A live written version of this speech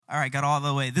All right, got all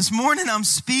the way. This morning I'm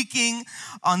speaking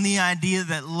on the idea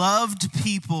that loved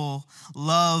people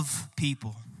love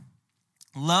people.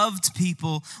 Loved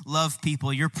people love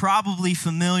people. You're probably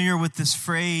familiar with this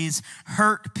phrase,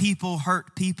 hurt people,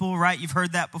 right? You've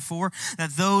heard that before,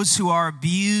 that those who are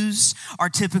abused are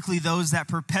typically those that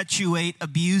perpetuate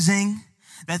abusing.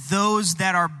 That those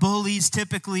that are bullies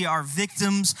typically are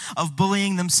victims of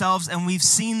bullying themselves. And we've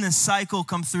seen this cycle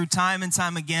come through time and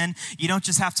time again. You don't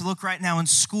just have to look right now in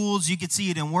schools. You can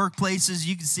see it in workplaces.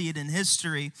 You can see it in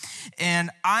history. And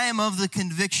I am of the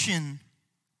conviction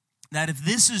that if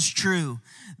this is true,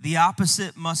 the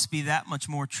opposite must be that much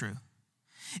more true.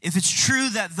 If it's true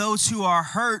that those who are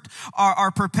hurt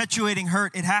are perpetuating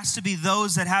hurt, it has to be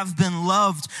those that have been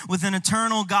loved with an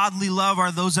eternal godly love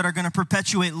are those that are going to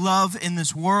perpetuate love in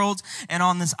this world and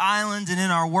on this island and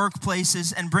in our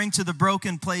workplaces and bring to the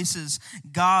broken places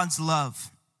God's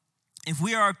love. If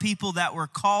we are a people that were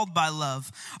called by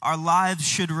love, our lives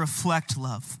should reflect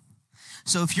love.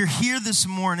 So if you're here this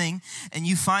morning and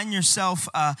you find yourself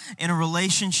in a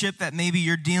relationship that maybe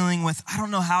you're dealing with, I don't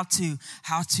know how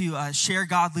to share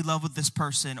godly love with this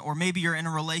person, or maybe you're in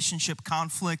a relationship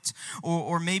conflict,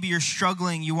 or maybe you're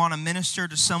struggling, you want to minister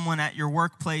to someone at your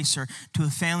workplace or to a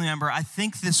family member, I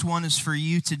think this one is for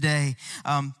you today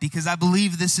because I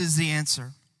believe this is the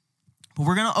answer. But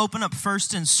we're going to open up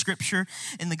first in Scripture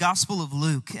in the Gospel of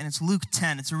Luke, and it's Luke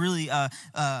 10. It's a really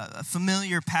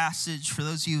familiar passage for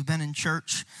those of you who've been in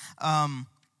church. And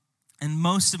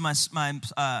most of my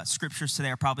scriptures today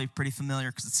are probably pretty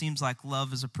familiar because it seems like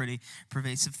love is a pretty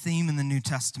pervasive theme in the New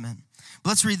Testament. But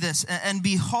let's read this. And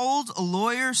behold, a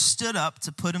lawyer stood up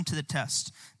to put him to the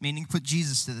test, meaning put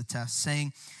Jesus to the test,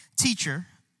 saying, "Teacher,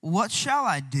 what shall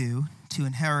I do to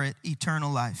inherit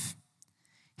eternal life?"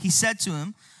 He said to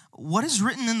him, "What is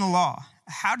written in the law?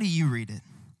 How do you read it?"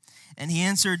 And he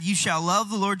answered, "You shall love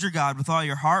the Lord your God with all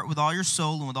your heart, with all your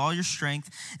soul, and with all your strength,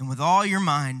 and with all your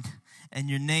mind, and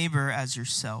your neighbor as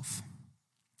yourself."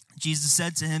 Jesus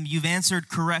said to him, "You've answered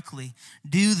correctly.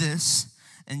 Do this,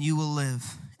 and you will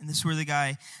live." And this is where the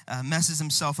guy messes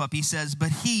himself up. He says,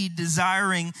 "But he,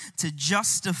 desiring to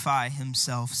justify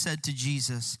himself, said to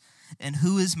Jesus, 'And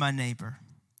who is my neighbor?'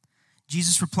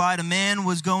 Jesus replied, 'A man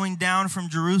was going down from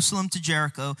Jerusalem to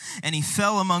Jericho, and he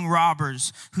fell among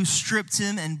robbers, who stripped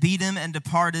him and beat him and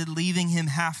departed, leaving him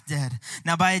half dead.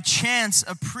 Now by a chance,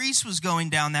 a priest was going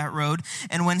down that road,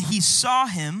 and when he saw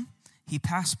him, he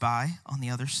passed by on the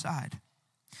other side.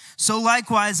 So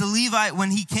likewise, a Levite,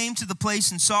 when he came to the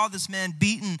place and saw this man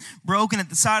beaten, broken at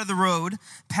the side of the road,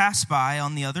 passed by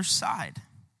on the other side.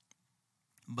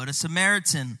 But a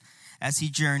Samaritan, as he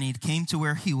journeyed, came to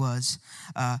where he was,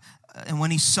 and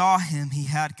when he saw him, he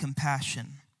had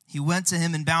compassion. He went to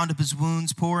him and bound up his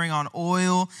wounds, pouring on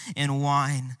oil and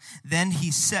wine. Then he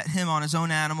set him on his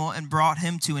own animal and brought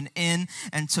him to an inn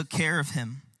and took care of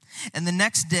him. And the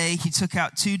next day he took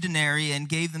out 2 denarii and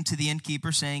gave them to the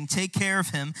innkeeper, saying, 'Take care of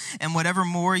him, and whatever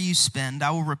more you spend,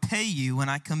 I will repay you when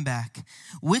I come back.'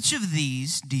 Which of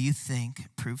these do you think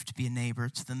proved to be a neighbor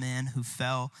to the man who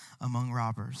fell among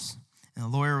robbers?" And the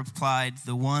lawyer replied,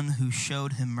 "The one who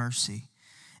showed him mercy."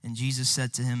 And Jesus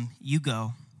said to him, "You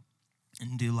go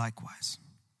and do likewise."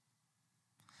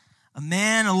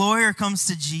 A lawyer comes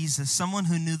to Jesus, someone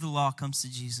who knew the law comes to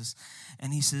Jesus,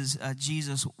 and he says,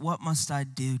 "Jesus, what must I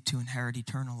do to inherit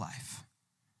eternal life?"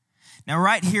 Now,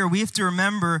 right here, we have to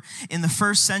remember in the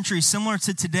first century, similar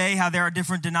to today, how there are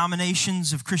different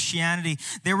denominations of Christianity,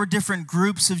 there were different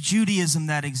groups of Judaism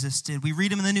that existed. We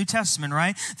read them in the New Testament,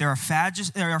 right? There are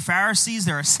Pharisees,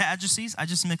 there are Sadducees. I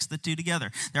just mixed the two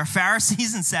together. There are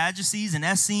Pharisees and Sadducees and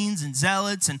Essenes and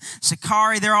Zealots and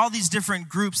Sicarii. There are all these different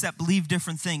groups that believe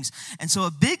different things. And so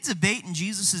a big debate in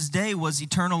Jesus' day was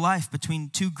eternal life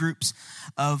between two groups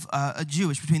of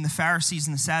Jewish, between the Pharisees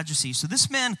and the Sadducees. So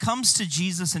this man comes to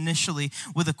Jesus initially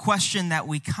with a question that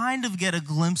we kind of get a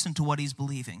glimpse into what he's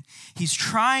believing. He's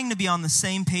trying to be on the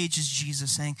same page as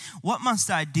Jesus, saying, "What must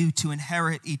I do to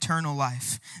inherit eternal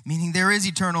life?" Meaning there is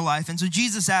eternal life. And so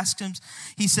Jesus asks him,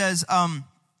 he says,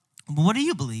 "What do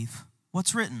you believe?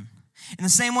 What's written?" In the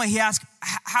same way, he asks,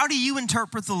 "How do you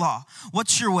interpret the law?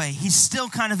 What's your way?" He's still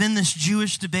kind of in this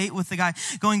Jewish debate with the guy,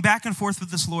 going back and forth with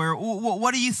this lawyer.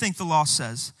 "What do you think the law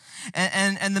says?"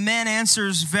 And the man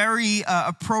answers very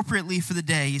appropriately for the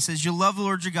day. He says, "You'll love the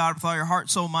Lord your God with all your heart,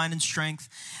 soul, mind, and strength,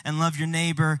 and love your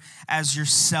neighbor as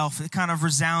yourself." It kind of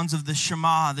resounds of the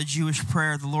Shema, the Jewish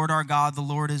prayer, "The Lord our God, the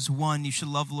Lord is one. You should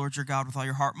love the Lord your God with all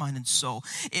your heart, mind, and soul."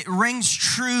 It rings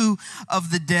true of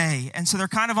the day. And so they're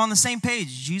kind of on the same page.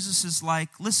 Jesus is like,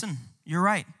 "Listen, you're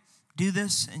right. Do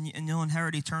this and you'll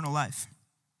inherit eternal life."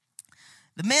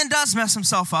 The man does mess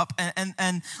himself up,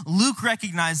 and Luke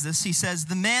recognized this. He says,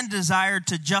 the man desired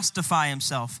to justify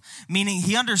himself, meaning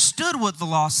he understood what the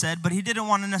law said, but he didn't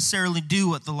want to necessarily do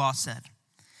what the law said.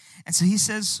 And so he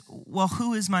says, well,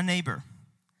 who is my neighbor?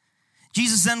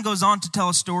 Jesus then goes on to tell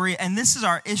a story, and this is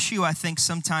our issue, I think,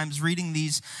 sometimes reading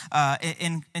these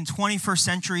in 21st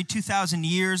century, 2,000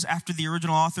 years after the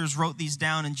original authors wrote these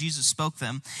down and Jesus spoke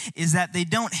them, is that they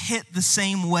don't hit the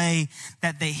same way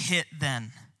that they hit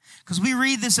then. Because we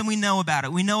read this and we know about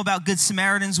it. We know about Good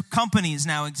Samaritans. Companies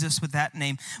now exist with that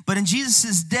name. But in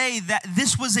Jesus' day,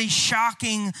 this was a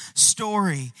shocking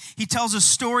story. He tells a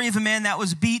story of a man that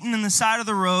was beaten in the side of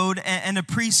the road, and a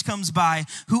priest comes by,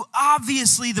 who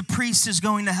obviously the priest is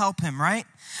going to help him, right?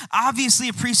 Obviously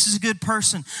a priest is a good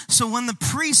person. So when the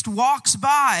priest walks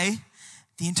by,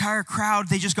 the entire crowd,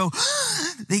 they just go,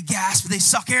 they gasp, they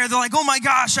suck air. They're like, oh my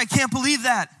gosh, I can't believe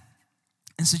that.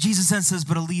 And so Jesus then says,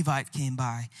 but a Levite came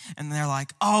by. And they're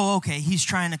like, oh, okay, he's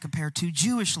trying to compare two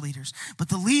Jewish leaders. But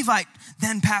the Levite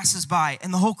then passes by,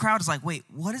 and the whole crowd is like, wait,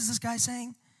 what is this guy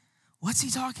saying? What's he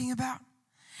talking about?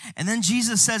 And then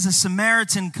Jesus says a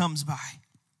Samaritan comes by.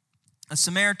 A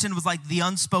Samaritan was like the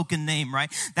unspoken name,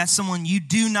 right? That's someone you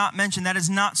do not mention. That is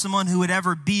not someone who would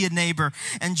ever be a neighbor.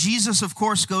 And Jesus, of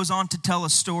course, goes on to tell a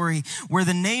story where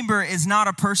the neighbor is not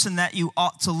a person that you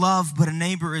ought to love, but a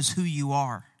neighbor is who you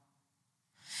are.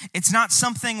 It's not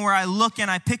something where I look and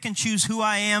I pick and choose who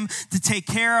I am to take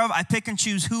care of. I pick and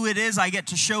choose who it is I get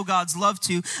to show God's love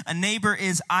to. A neighbor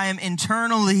is I am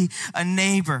internally a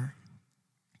neighbor.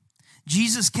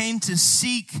 Jesus came to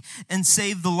seek and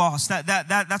save the lost.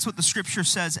 That's what the scripture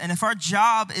says. And if our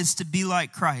job is to be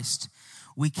like Christ,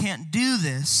 we can't do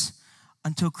this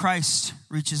until Christ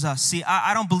reaches us. See,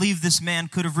 I don't believe this man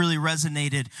could have really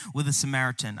resonated with a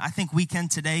Samaritan. I think we can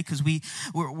today because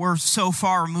we're so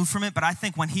far removed from it. But I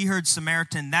think when he heard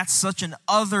Samaritan, that's such an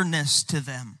otherness to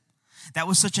them. That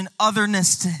was such an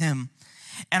otherness to him.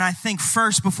 And I think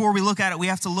first, before we look at it, we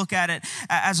have to look at it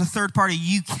as a third party.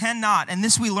 You cannot, and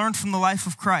this we learned from the life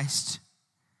of Christ,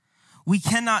 we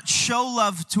cannot show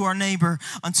love to our neighbor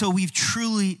until we've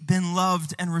truly been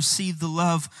loved and received the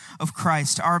love of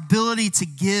Christ. Our ability to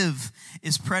give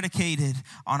is predicated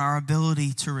on our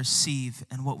ability to receive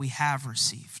and what we have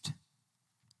received.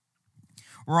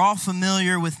 We're all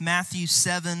familiar with Matthew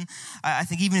 7. I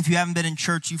think even if you haven't been in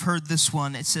church, you've heard this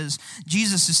one. It says,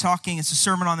 Jesus is talking, it's a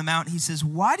Sermon on the Mount. He says,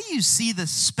 why do you see the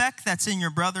speck that's in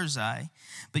your brother's eye,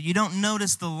 but you don't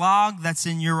notice the log that's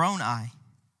in your own eye?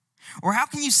 Or how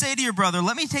can you say to your brother,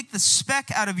 let me take the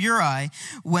speck out of your eye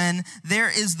when there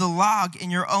is the log in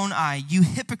your own eye? You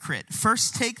hypocrite.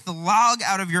 First take the log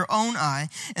out of your own eye,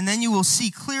 and then you will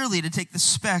see clearly to take the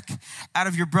speck out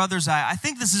of your brother's eye. I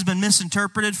think this has been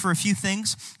misinterpreted for a few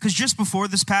things, because just before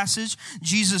this passage,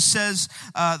 Jesus says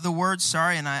the words,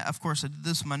 and I did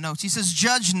this in my notes. He says,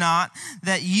 judge not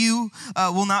that you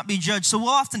will not be judged. So we'll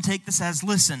often take this as,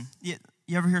 listen,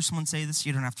 you ever hear someone say this?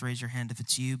 You don't have to raise your hand if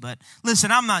it's you, but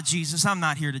listen, I'm not Jesus. I'm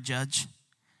not here to judge.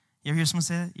 You ever hear someone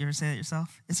say that? You ever say that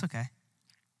yourself? It's okay.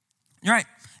 You're right.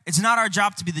 It's not our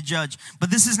job to be the judge,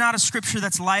 but this is not a scripture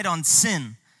that's light on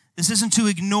sin. This isn't to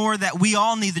ignore that we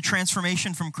all need the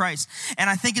transformation from Christ. And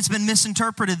I think it's been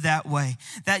misinterpreted that way.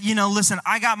 That, listen,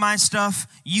 I got my stuff,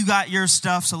 you got your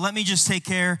stuff, so let me just take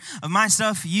care of my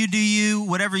stuff. You do you,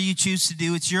 whatever you choose to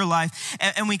do, it's your life.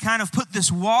 And we kind of put this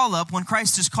wall up when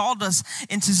Christ has called us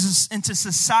into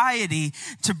society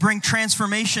to bring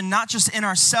transformation, not just in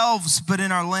ourselves, but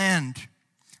in our land.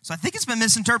 So I think it's been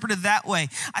misinterpreted that way.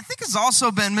 I think it's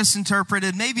also been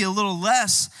misinterpreted, maybe a little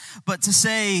less, but to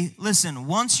say, listen,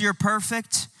 once you're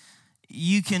perfect,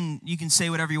 you can say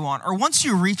whatever you want. Or once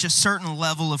you reach a certain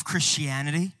level of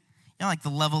Christianity, like the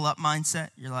level up mindset,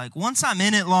 you're like, once I'm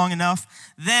in it long enough,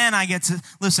 then I get to,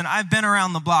 listen, I've been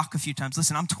around the block a few times.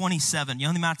 Listen, I'm 27. The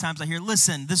only amount of times I hear,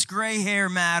 listen, this gray hair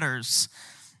matters.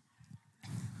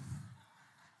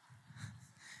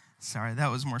 Sorry, that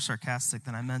was more sarcastic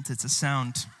than I meant it to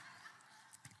sound.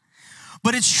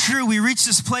 But it's true. We reach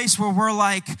this place where we're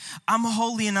like, I'm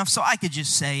holy enough so I could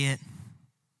just say it.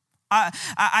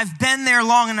 I've been there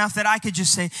long enough that I could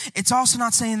just say. It's also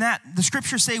not saying that. The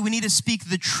scriptures say we need to speak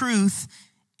the truth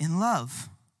in love,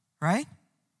 right?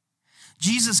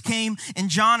 Jesus came, in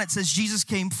John it says Jesus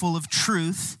came full of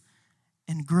truth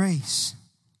and grace.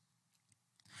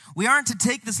 We aren't to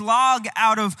take this log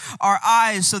out of our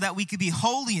eyes so that we could be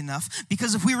holy enough,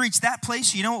 because if we reach that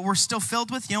place, you know what we're still filled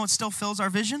with? You know what still fills our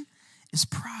vision? Is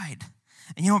pride.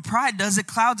 And you know what pride does? It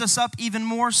clouds us up even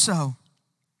more so.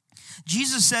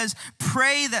 Jesus says,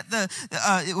 pray that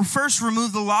first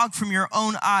remove the log from your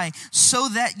own eye so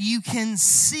that you can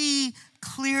see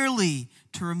clearly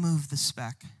to remove the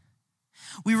speck.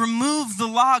 We remove the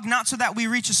log not so that we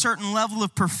reach a certain level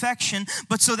of perfection,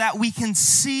 but so that we can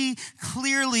see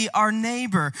clearly our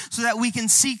neighbor, so that we can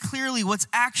see clearly what's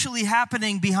actually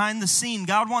happening behind the scene.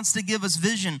 God wants to give us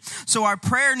vision. So our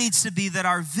prayer needs to be that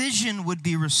our vision would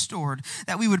be restored,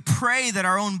 that we would pray that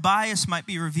our own bias might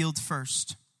be revealed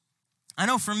first. I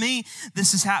know for me,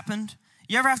 this has happened.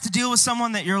 You ever have to deal with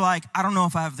someone that you're like, I don't know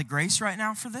if I have the grace right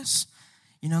now for this?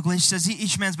 You know, Galatians says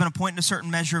each man's been appointed a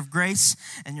certain measure of grace,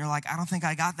 and you're like, I don't think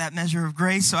I got that measure of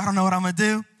grace, so I don't know what I'm going to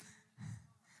do.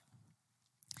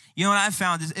 You know what I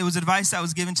found? It was advice that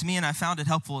was given to me, and I found it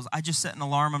helpful. Is I just set an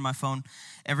alarm on my phone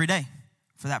every day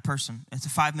for that person. It's a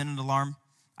 5-minute alarm.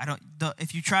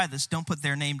 If you try this, don't put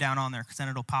their name down on there, because then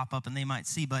it'll pop up and they might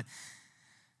see, but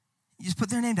you just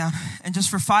put their name down, and just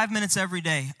for 5 minutes every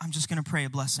day, I'm just going to pray a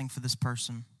blessing for this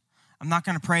person. I'm not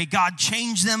going to pray, God,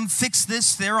 change them, fix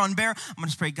this, they're unbearable. I'm going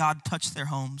to pray, God, touch their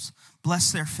homes,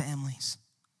 bless their families.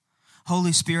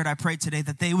 Holy Spirit, I pray today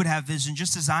that they would have vision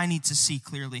just as I need to see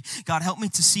clearly. God, help me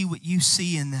to see what you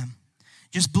see in them.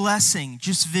 Just blessing,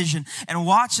 just vision. And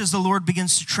watch as the Lord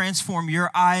begins to transform your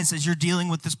eyes as you're dealing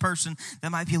with this person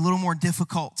that might be a little more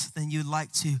difficult than you'd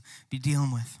like to be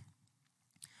dealing with.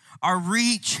 Our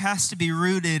reach has to be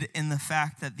rooted in the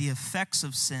fact that the effects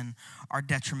of sin are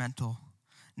detrimental.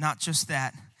 Not just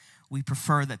that, we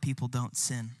prefer that people don't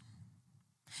sin.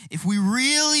 If we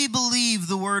really believe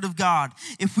the word of God,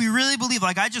 if we really believe,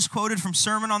 like I just quoted from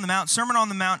Sermon on the Mount, Sermon on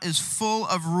the Mount is full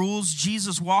of rules.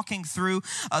 Jesus walking through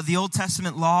the Old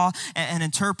Testament law and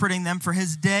interpreting them for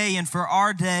his day and for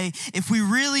our day. If we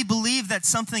really believe that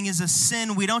something is a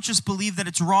sin, we don't just believe that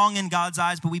it's wrong in God's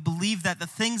eyes, but we believe that the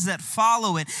things that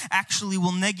follow it actually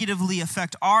will negatively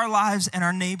affect our lives and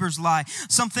our neighbor's life.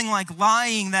 Something like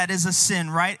lying, that is a sin,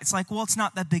 right? It's like, well, it's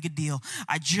not that big a deal.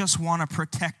 I just want to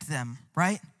protect them,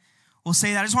 right? We'll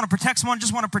say that. I just want to protect someone,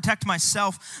 just want to protect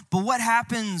myself. But what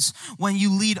happens when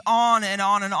you lead on and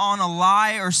on and on a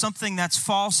lie or something that's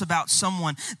false about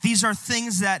someone? These are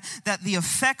things that the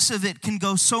effects of it can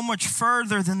go so much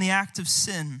further than the act of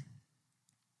sin.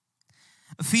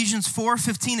 Ephesians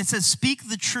 4:15, it says, speak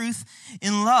the truth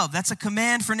in love. That's a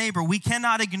command for neighbor. We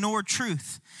cannot ignore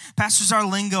truth. Pastor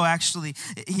Zarlingo, actually,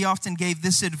 he often gave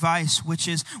this advice, which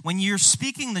is when you're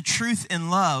speaking the truth in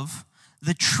love,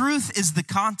 the truth is the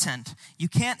content. You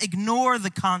can't ignore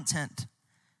the content.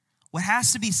 What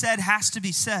has to be said has to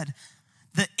be said.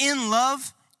 The in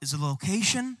love is the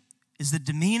location, is the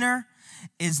demeanor,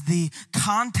 is the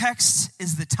context,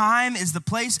 is the time, is the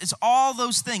place. It's all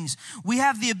those things. We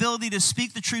have the ability to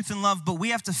speak the truth in love, but we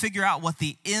have to figure out what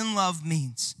the in love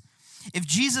means. If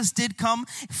Jesus did come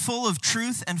full of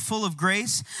truth and full of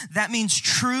grace, that means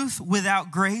truth without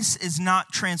grace is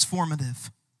not transformative.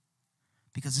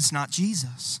 Because it's not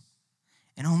Jesus.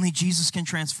 And only Jesus can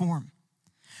transform.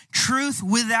 Truth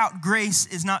without grace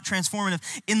is not transformative.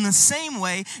 In the same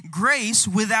way, grace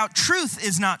without truth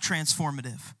is not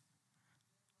transformative.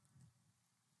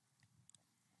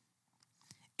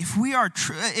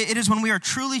 It is when we are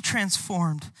truly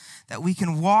transformed that we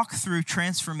can walk through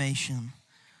transformation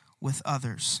with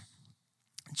others.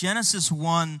 Genesis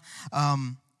 1,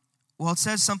 it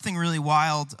says something really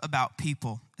wild about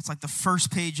people. It's like the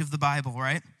first page of the Bible,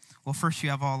 right? Well, first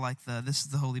you have all like this is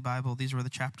the Holy Bible. These are where the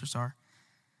chapters are.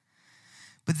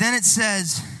 But then it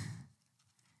says,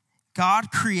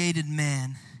 God created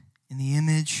man in the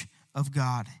image of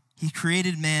God. He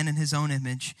created man in his own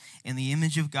image. In the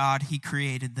image of God, he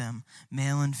created them.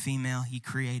 Male and female, he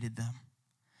created them.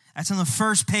 That's on the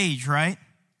first page, right?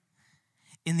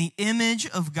 In the image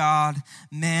of God,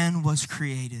 man was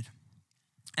created.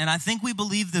 And I think we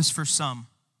believe this for some.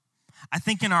 I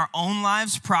think in our own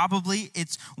lives, probably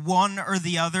it's one or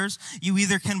the others. You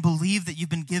either can believe that you've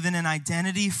been given an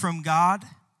identity from God,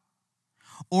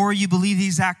 or you believe the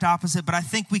exact opposite. But I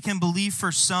think we can believe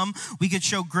for some, we could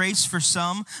show grace for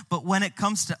some, but when it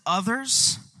comes to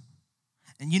others,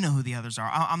 and you know who the others are.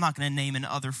 I'm not going to name an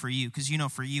other for you, because you know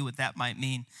for you what that might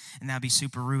mean, and that'd be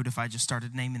super rude if I just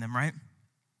started naming them, right?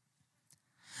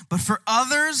 But for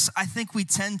others, I think we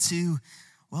tend to,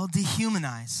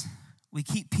 dehumanize. We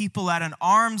keep people at an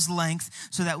arm's length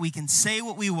so that we can say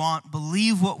what we want,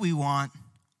 believe what we want.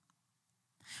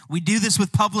 We do this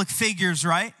with public figures,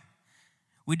 right?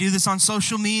 We do this on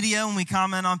social media when we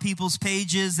comment on people's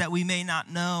pages that we may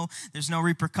not know. There's no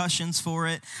repercussions for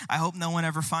it. I hope no one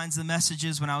ever finds the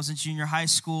messages when I was in junior high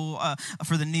school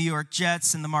for the New York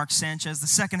Jets and the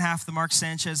second half of the Mark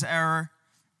Sanchez era.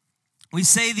 We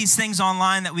say these things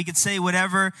online that we could say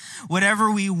whatever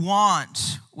we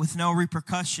want with no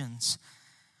repercussions.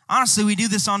 Honestly, we do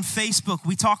this on Facebook.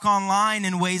 We talk online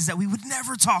in ways that we would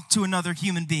never talk to another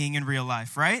human being in real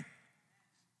life, right?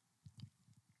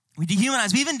 We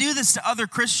dehumanize. We even do this to other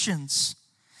Christians.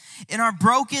 In our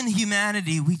broken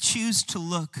humanity, we choose to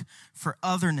look for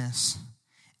otherness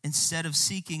instead of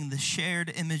seeking the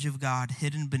shared image of God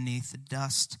hidden beneath the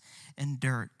dust and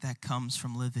dirt that comes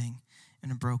from living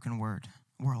in a broken world.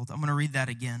 I'm going to read that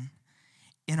again.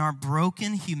 In our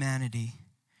broken humanity,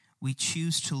 we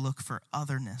choose to look for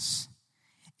otherness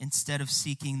instead of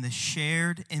seeking the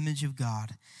shared image of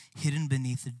God hidden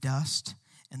beneath the dust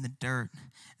and the dirt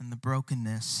and the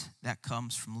brokenness that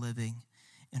comes from living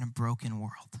in a broken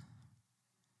world.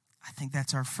 I think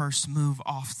that's our first move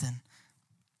often.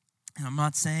 And I'm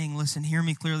not saying, listen, hear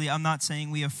me clearly, I'm not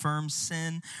saying we affirm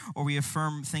sin or we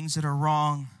affirm things that are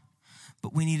wrong,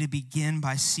 but we need to begin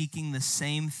by seeking the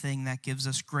same thing that gives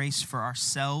us grace for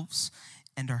ourselves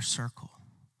and our circle.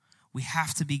 We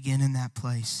have to begin in that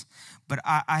place. But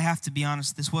I have to be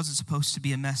honest, this wasn't supposed to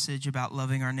be a message about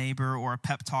loving our neighbor or a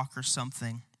pep talk or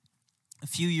something. A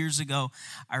few years ago,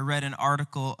 I read an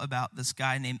article about this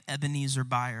guy named Ebenezer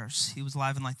Byers. He was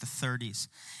alive in like the 30s,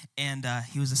 and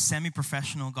he was a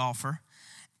semi-professional golfer.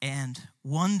 And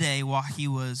one day while he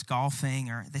was golfing,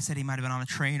 or they said he might have been on a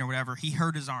train or whatever, he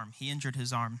hurt his arm. He injured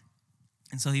his arm.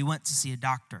 And so he went to see a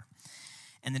doctor.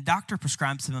 And the doctor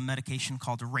prescribes him a medication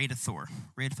called Radithor.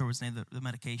 Radithor was the name of the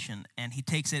medication. And he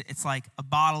takes it, it's like a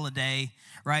bottle a day,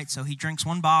 right? So he drinks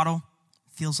one bottle,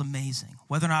 feels amazing.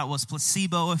 Whether or not it was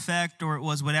placebo effect or it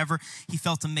was whatever, he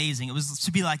felt amazing. It was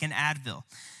to be like an Advil.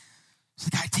 So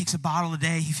the guy takes a bottle a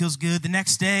day, he feels good. The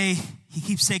next day, he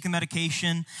keeps taking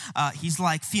medication. He's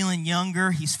like feeling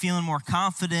younger, he's feeling more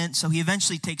confident. So he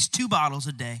eventually takes 2 bottles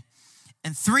a day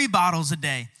and 3 bottles a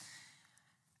day.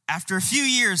 After a few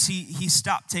years, he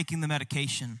stopped taking the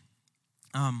medication.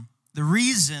 The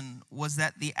reason was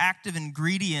that the active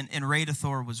ingredient in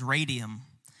Radithor was radium.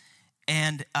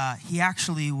 And he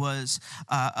actually was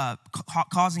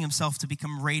causing himself to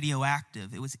become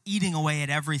radioactive. It was eating away at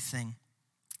everything.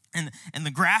 And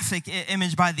the graphic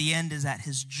image by the end is that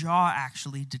his jaw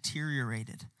actually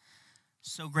deteriorated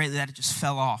so greatly that it just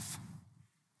fell off.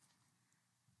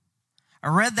 I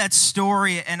read that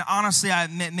story, and honestly,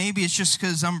 maybe it's just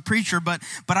because I'm a preacher, but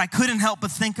I couldn't help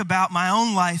but think about my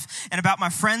own life and about my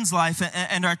friend's life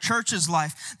and our church's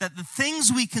life, that the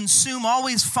things we consume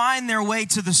always find their way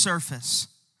to the surface.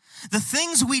 The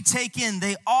things we take in,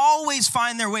 they always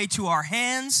find their way to our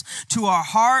hands, to our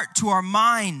heart, to our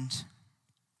mind.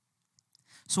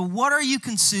 So what are you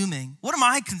consuming? What am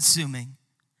I consuming?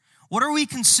 What are we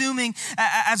consuming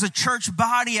as a church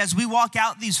body as we walk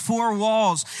out these 4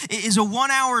 walls? Is a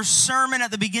 1-hour sermon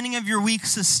at the beginning of your week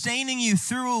sustaining you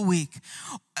through a week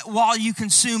while you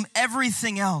consume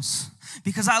everything else?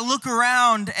 Because I look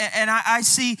around and I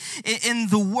see in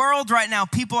the world right now,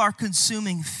 people are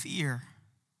consuming fear.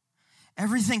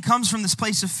 Everything comes from this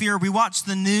place of fear. We watch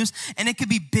the news, and it could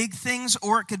be big things,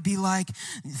 or it could be like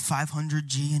 500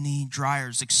 G&E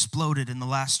dryers exploded in the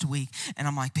last week. And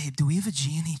I'm like, babe, do we have a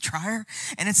G&E dryer?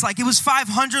 And it's like, it was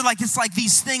 500, like it's like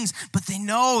these things, but they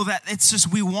know that it's just,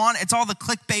 it's all the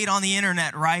clickbait on the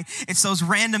internet, right? It's those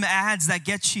random ads that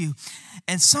get you.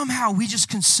 And somehow we just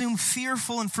consume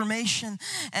fearful information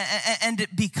and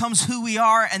it becomes who we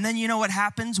are. And then you know what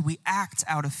happens? We act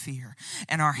out of fear.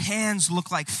 And our hands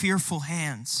look like fearful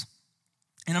hands.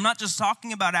 And I'm not just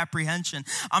talking about apprehension.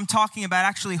 I'm talking about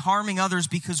actually harming others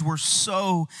because we're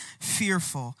so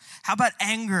fearful. How about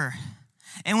anger?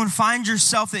 Anyone find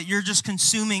yourself that you're just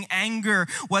consuming anger,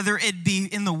 whether it be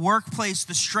in the workplace,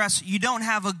 the stress, you don't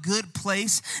have a good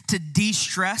place to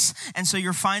de-stress, and so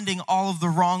you're finding all of the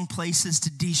wrong places to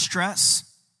de-stress?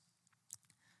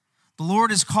 The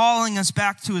Lord is calling us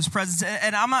back to His presence,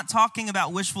 and I'm not talking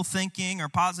about wishful thinking or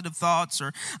positive thoughts,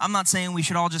 or I'm not saying we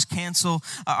should all just cancel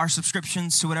our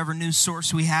subscriptions to whatever news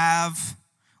source we have.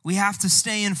 We have to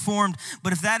stay informed,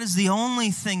 but if that is the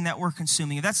only thing that we're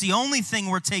consuming, if that's the only thing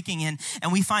we're taking in,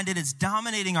 and we find it is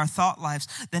dominating our thought lives,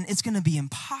 then it's going to be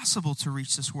impossible to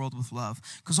reach this world with love,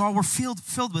 because all we're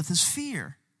filled with is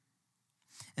fear.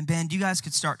 And band, you guys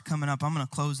could start coming up. I'm going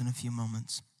to close in a few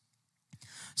moments.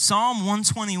 Psalm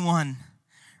 121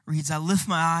 reads, I lift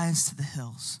my eyes to the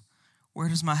hills. Where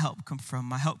does my help come from?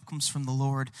 My help comes from the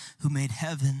Lord who made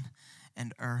heaven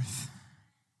and earth.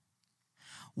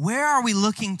 Where are we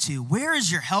looking to? Where is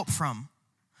your help from?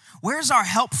 Where's our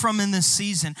help from in this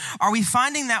season? Are we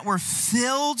finding that we're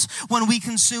filled when we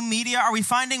consume media? Are we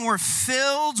finding we're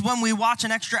filled when we watch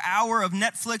an extra hour of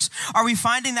Netflix? Are we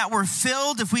finding that we're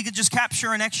filled if we could just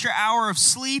capture an extra hour of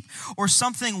sleep or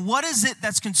something? What is it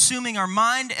that's consuming our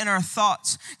mind and our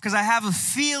thoughts? Because I have a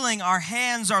feeling our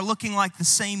hands are looking like the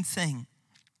same thing.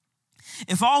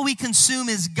 If all we consume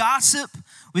is gossip,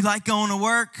 we like going to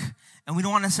work, And we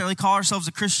don't want to necessarily call ourselves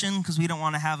a Christian because we don't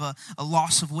want to have a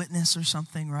loss of witness or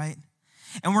something, right?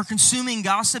 And we're consuming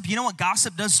gossip. You know what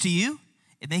gossip does to you?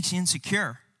 It makes you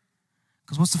insecure.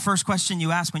 Because what's the first question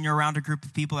you ask when you're around a group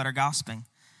of people that are gossiping?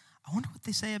 I wonder what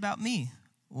they say about me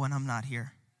when I'm not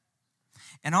here.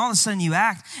 And all of a sudden you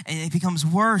act, and it becomes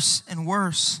worse and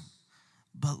worse.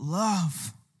 But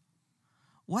love,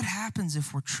 what happens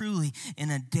if we're truly in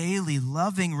a daily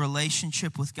loving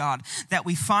relationship with God? That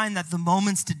we find that the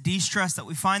moments to de-stress, that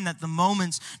we find that the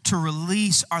moments to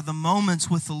release are the moments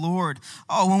with the Lord.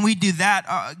 Oh, when we do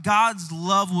that, God's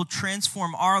love will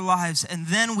transform our lives, and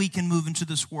then we can move into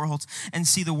this world and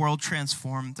see the world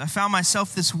transformed. I found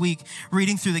myself this week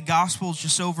reading through the Gospels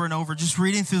just over and over, just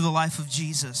reading through the life of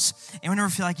Jesus. Anyone ever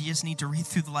feel like you just need to read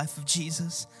through the life of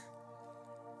Jesus?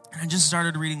 And I just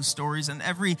started reading stories, and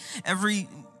every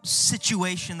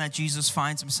situation that Jesus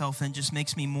finds himself in just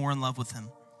makes me more in love with him.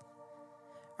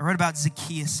 I read about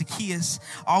Zacchaeus. Zacchaeus,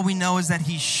 all we know is that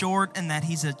he's short and that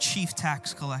he's a chief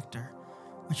tax collector,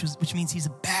 which means he's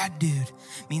a bad dude.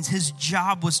 It means his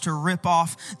job was to rip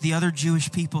off the other Jewish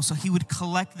people, so he would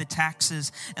collect the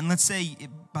taxes. And let's say,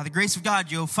 by the grace of God,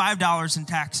 you owe $5 in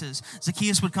taxes.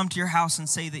 Zacchaeus would come to your house and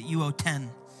say that you owe 10,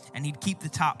 and he'd keep the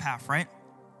top half, right?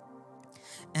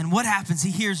 And what happens?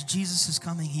 He hears Jesus is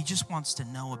coming. He just wants to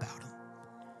know about him.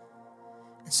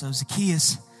 And so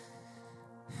Zacchaeus,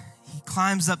 he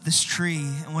climbs up this tree.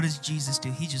 And what does Jesus do?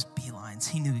 He just beelines.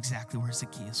 He knew exactly where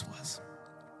Zacchaeus was.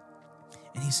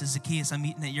 And he says, Zacchaeus, I'm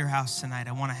eating at your house tonight.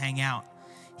 I want to hang out.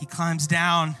 He climbs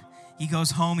down. He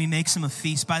goes home. He makes him a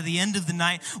feast. By the end of the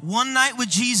night, one night with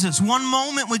Jesus, one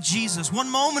moment with Jesus, one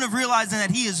moment of realizing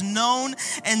that he is known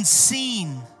and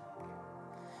seen,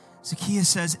 Zacchaeus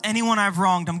says, anyone I've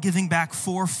wronged, I'm giving back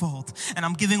fourfold, and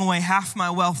I'm giving away half my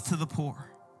wealth to the poor.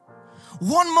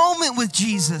 One moment with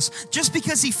Jesus, just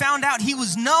because he found out he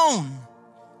was known.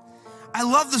 I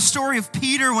love the story of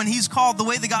Peter when he's called, the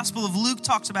way the Gospel of Luke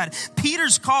talks about it.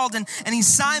 Peter's called, and he's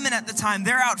Simon at the time.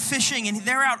 They're out fishing, and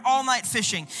they're out all night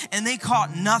fishing, and they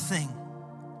caught nothing.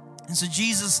 And so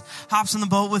Jesus hops in the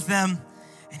boat with them,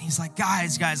 and he's like,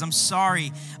 guys, I'm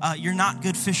sorry. You're not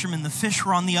good fishermen. The fish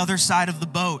were on the other side of the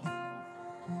boat.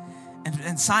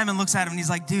 And Simon looks at him and he's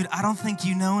like, dude, I don't think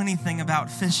you know anything about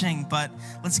fishing, but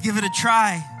let's give it a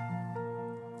try.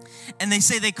 And they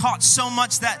say they caught so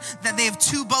much that they have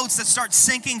two boats that start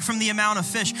sinking from the amount of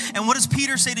fish. And what does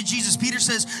Peter say to Jesus? Peter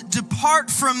says, depart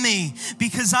from me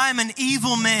because I'm an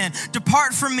evil man.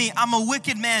 Depart from me, I'm a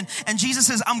wicked man. And Jesus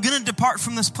says, I'm going to depart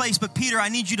from this place, but Peter, I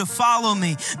need you to follow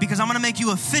me because I'm going to make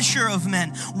you a fisher of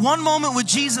men. One moment with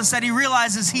Jesus that he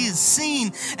realizes he is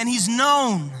seen and he's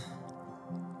known.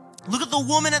 Look at the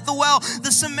woman at the well,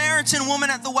 the Samaritan woman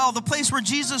at the well, the place where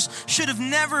Jesus should have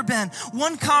never been.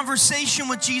 One conversation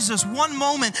with Jesus, one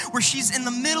moment where she's in the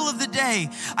middle of the day.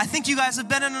 I think you guys have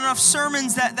been in enough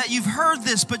sermons that you've heard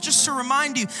this, but just to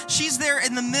remind you, she's there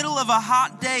in the middle of a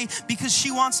hot day because she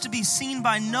wants to be seen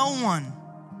by no one.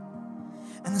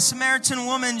 And the Samaritan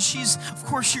woman, she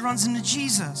runs into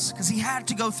Jesus because he had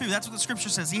to go through. That's what the scripture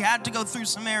says. He had to go through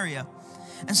Samaria.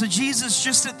 And so Jesus,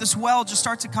 just at this well, just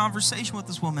starts a conversation with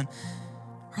this woman.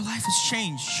 Her life has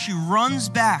changed. She runs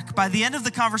back. By the end of the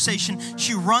conversation,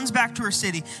 she runs back to her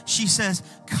city. She says,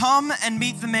 come and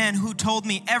meet the man who told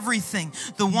me everything,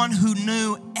 the one who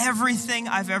knew everything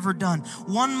I've ever done.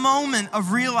 One moment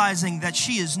of realizing that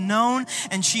she is known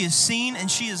and she is seen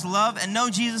and she is loved. And no,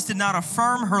 Jesus did not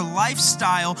affirm her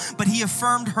lifestyle, but he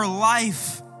affirmed her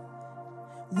life.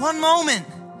 One moment.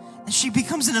 And she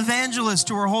becomes an evangelist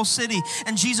to her whole city.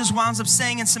 And Jesus winds up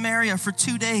staying in Samaria for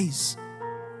 2 days.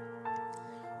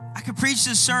 I could preach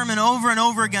this sermon over and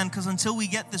over again because until we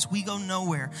get this, we go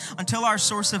nowhere. Until our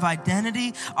source of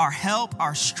identity, our help,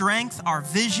 our strength, our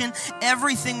vision,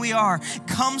 everything we are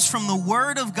comes from the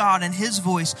Word of God and His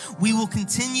voice, we will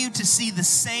continue to see the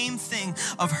same thing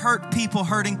of hurt people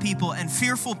hurting people and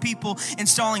fearful people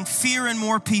installing fear in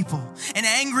more people and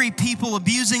angry people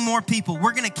abusing more people.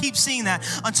 We're going to keep seeing that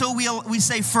until we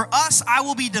say, for us, I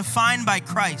will be defined by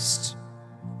Christ.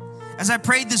 As I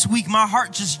prayed this week, my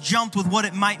heart just jumped with what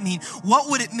it might mean. What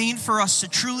would it mean for us to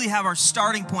truly have our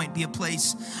starting point be a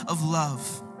place of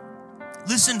love?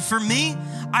 Listen, for me,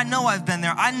 I know I've been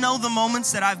there. I know the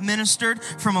moments that I've ministered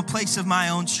from a place of my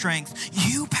own strength.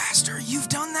 You, pastor, you've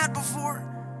done that before?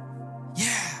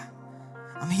 Yeah,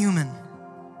 I'm human.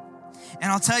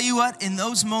 And I'll tell you what, in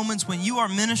those moments when you are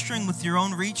ministering with your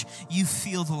own reach, you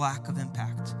feel the lack of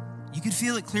impact. You can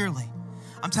feel it clearly.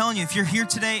 I'm telling you, if you're here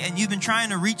today and you've been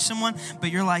trying to reach someone, but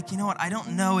you're like, you know what, I don't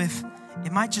know if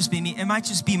it might just be me. It might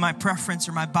just be my preference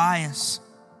or my bias.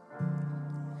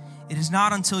 It is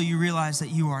not until you realize that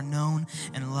you are known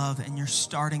and loved and your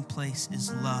starting place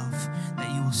is love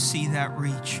that you will see that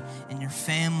reach in your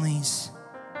families,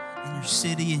 in your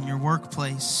city, in your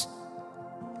workplace.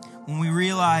 When we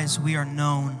realize we are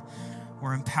known,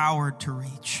 we're empowered to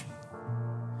reach.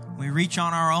 When we reach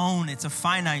on our own, it's a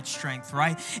finite strength,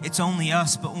 right? It's only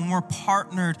us. But when we're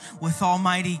partnered with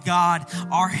Almighty God,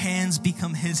 our hands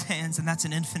become His hands, and that's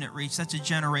an infinite reach. That's a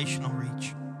generational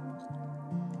reach.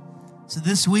 So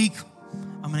this week,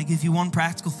 I'm going to give you one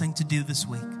practical thing to do this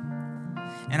week.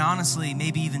 And honestly,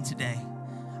 maybe even today.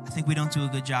 I think we don't do a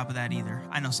good job of that either.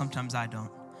 I know sometimes I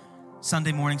don't.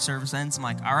 Sunday morning service ends. I'm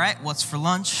like, all right, what's for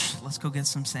lunch? Let's go get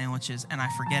some sandwiches. And I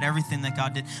forget everything that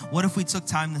God did. What if we took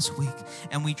time this week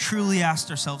and we truly asked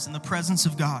ourselves in the presence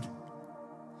of God,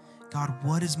 God,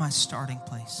 what is my starting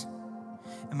place?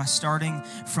 Am I starting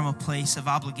from a place of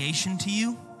obligation to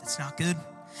you? That's not good.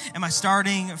 Am I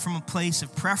starting from a place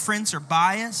of preference or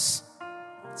bias?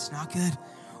 It's not good.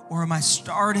 Or am I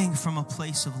starting from a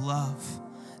place of love,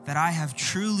 that I have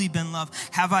truly been loved?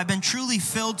 Have I been truly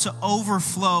filled to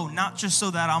overflow, not just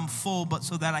so that I'm full, but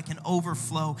so that I can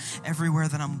overflow everywhere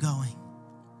that I'm going?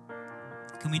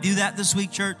 Can we do that this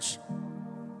week, church?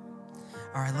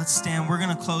 All right, let's stand. We're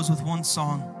going to close with one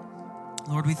song.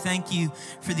 Lord, we thank you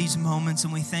for these moments,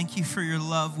 and we thank you for your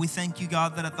love. We thank you,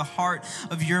 God, that at the heart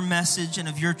of your message and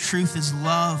of your truth is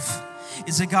love.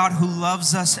 Is a God who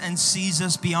loves us and sees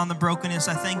us beyond the brokenness.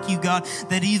 I thank you, God,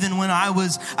 that even when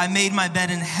I made my bed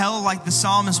in hell, like the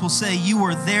psalmist will say, you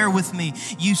were there with me.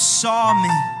 You saw me.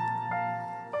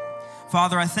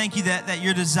 Father, I thank you that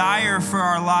your desire for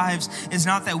our lives is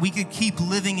not that we could keep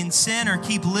living in sin or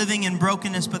keep living in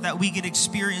brokenness, but that we could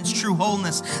experience true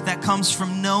wholeness that comes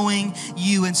from knowing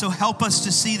you. And so help us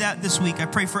to see that this week. I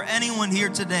pray for anyone here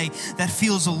today that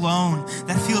feels alone,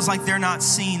 that feels like they're not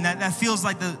seen, that feels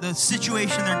like the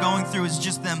situation they're going through is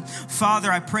just them. Father,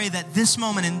 I pray that this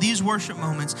moment, in these worship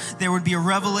moments, there would be a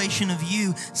revelation of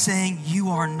you saying you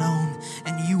are known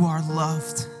and you are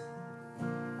loved.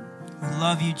 We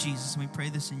love you, Jesus, and we pray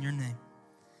this in your name.